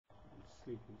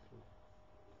Sleeping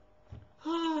through.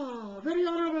 Ah, very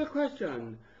honourable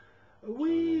question.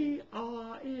 We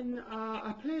are in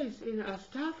a place in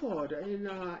Stafford, in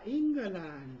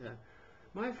England.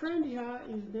 My friend here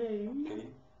is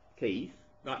named Keith,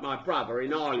 like my brother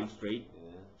in Harley Street.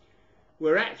 Yeah.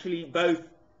 We're actually both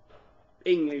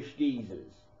English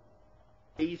geezers.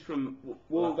 He's from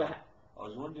Wolverhampton. I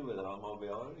was wondering whether I might be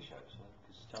Irish actually,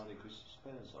 because Tony Chris's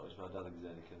parents are Irish, but I don't think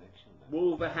there's any connection there.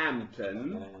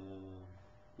 Wolverhampton. Yeah.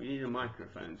 We need a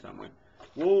microphone somewhere.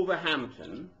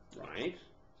 Wolverhampton, right?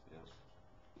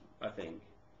 Yeah. I think.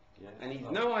 Yeah. And he's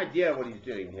no idea what he's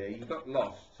doing here. He's got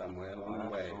lost somewhere along the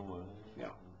way. Somewhere.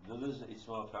 Yeah. It's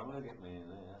my family get me in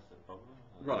there, that's the problem.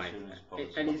 Right.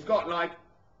 And he's got like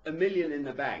 $1 million in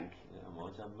the bank. Yeah, I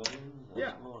might have millions.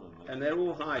 Yeah. More than And they're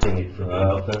all hiding it.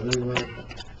 I've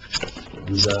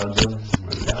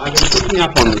been picking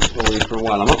up on this story for a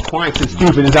while. I'm not quite as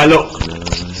stupid as I look.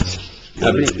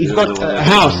 But he's got a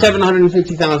house,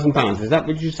 £750,000. Is that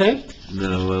what you say?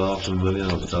 No, well,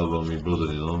 $500,000 I was told by my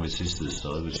brother-in-law, my sister's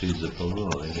side, but she's the problem,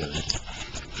 I think, isn't it?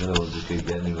 They don't want to keep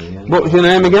getting me in. What was your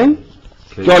name again?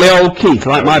 Keith. Jolly old Keith,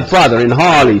 like my brother in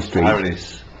Harley Street.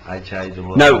 Harris.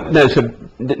 H-A-R-R-I-S. No, so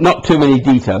not too many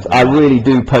details. I really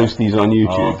do post these on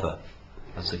YouTube. Arthur.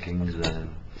 That's the king's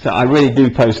name. So I really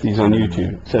do post these on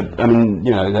YouTube. So, I mean,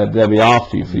 you know, they'll be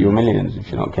after you for your millions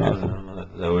if you're not careful.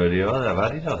 They already are, they've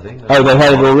had it, I think. Oh, they've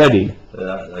had it already?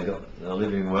 They're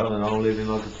living well, and I'm living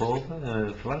like a pauper in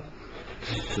a flat.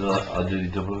 So I did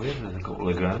it double it with a couple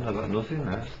of grand. I got nothing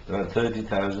now. They had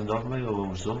 30,000 off me, or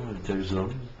one son with two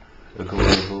sons. A couple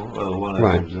of them, well, one of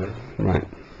them's there. Right.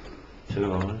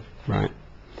 Two on it. Right.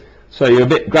 So you're a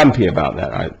bit grumpy about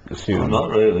that, I assume. Well, not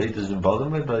really. It doesn't bother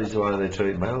me, but it's the way they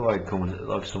treat me. Like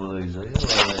some of these,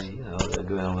 they're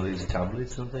going on with these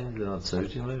tablets and things. They're not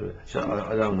suiting me. So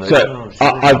I don't know. So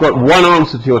I've got one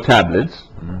answer to your tablets.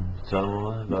 Tell them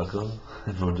why, back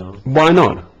on. Why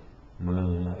not?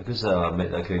 Well, because I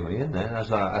admit they keep me in there.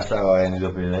 That's how I ended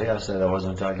up in here. I said I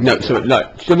wasn't taking. No. So,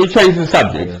 like, shall we change the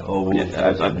subject?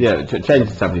 Yeah, change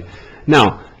the subject.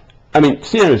 Now, I mean,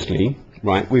 seriously.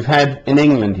 Right, we've had, in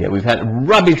England here, we've had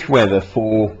rubbish weather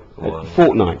for a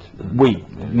fortnight, week,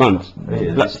 months,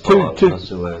 rain,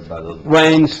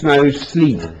 snow,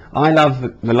 sleet. I love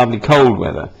the lovely cold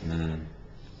weather.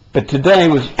 But today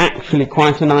was actually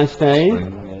quite a nice day.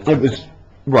 It was,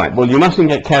 right, well, you mustn't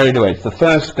get carried away. It's the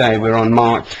first day, we're on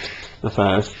March the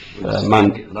 1st,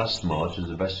 month. Last March was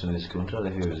the best in this country. I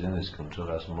think he was in this country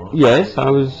last March. Yes,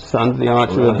 I was under the arch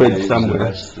of a bridge somewhere.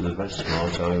 The best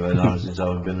March I've ever known since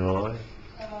I've been alive.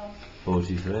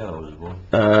 43 I was born.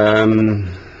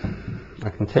 I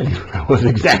can tell you that was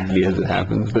exactly as it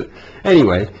happens, but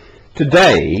anyway,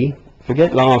 today,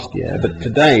 forget last year, but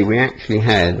today we actually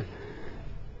had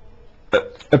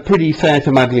a pretty fair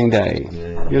to muddling day,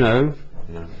 you know.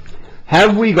 Yeah.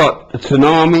 Have we got a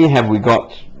tsunami? Have we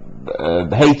got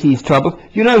Haiti's trouble?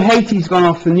 You know, Haiti's gone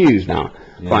off the news now.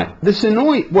 Yeah. Right, this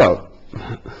well,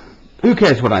 who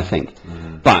cares what I think,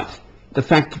 but the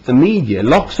fact that the media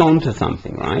locks on to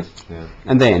something, right? Yeah.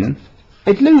 And then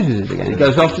it loses it again. It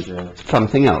goes off to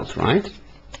something else, right?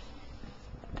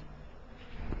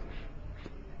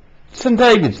 St.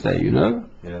 David's Day, you know?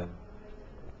 Yeah.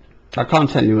 I can't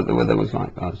tell you what the weather was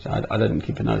like. I didn't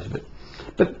keep a note of it.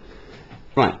 But,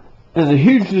 right, there's a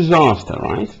huge disaster,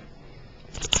 right?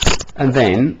 And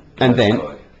then,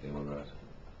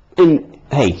 in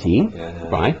Haiti,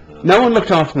 right? No one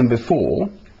looked after them before.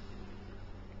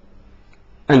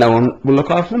 And no one will look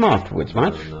after them afterwards,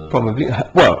 right? No. Probably.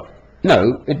 Well,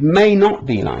 no, it may not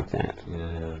be like that.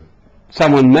 Yeah.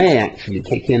 Someone may actually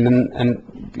kick in and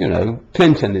you know,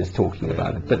 Clinton is talking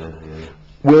about it. But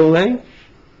will they?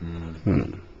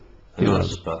 No,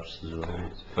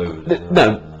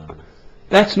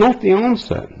 that's not the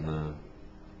answer. No.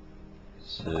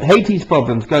 Haiti's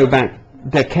problems go back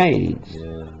decades.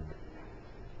 Yeah.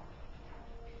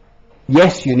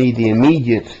 Yes, you need the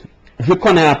immediate. Je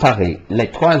connais à Paris les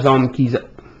trois hommes qui... I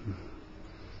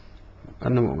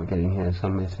don't know what we're getting here,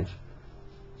 some message.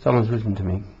 Someone's written to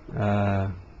me.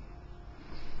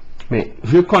 Mais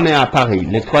je connais à Paris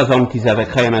les trois hommes qui avaient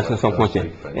créé Médecins Sans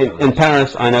Frontières. In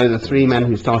Paris, I know the three men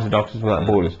who started Doctors Without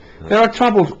Borders. There are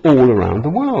troubles all around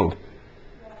the world.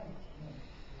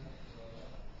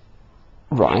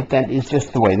 Right, that is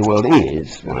just the way the world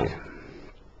is, right?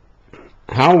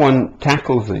 How one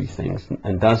tackles these things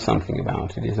and does something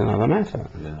about it is another matter.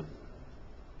 Yeah.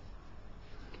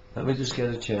 Let me just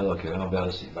get a chair like it, and I'll be able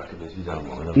to sit back a bit if you don't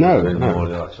mind. No. More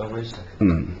relaxed. I'll be a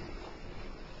second.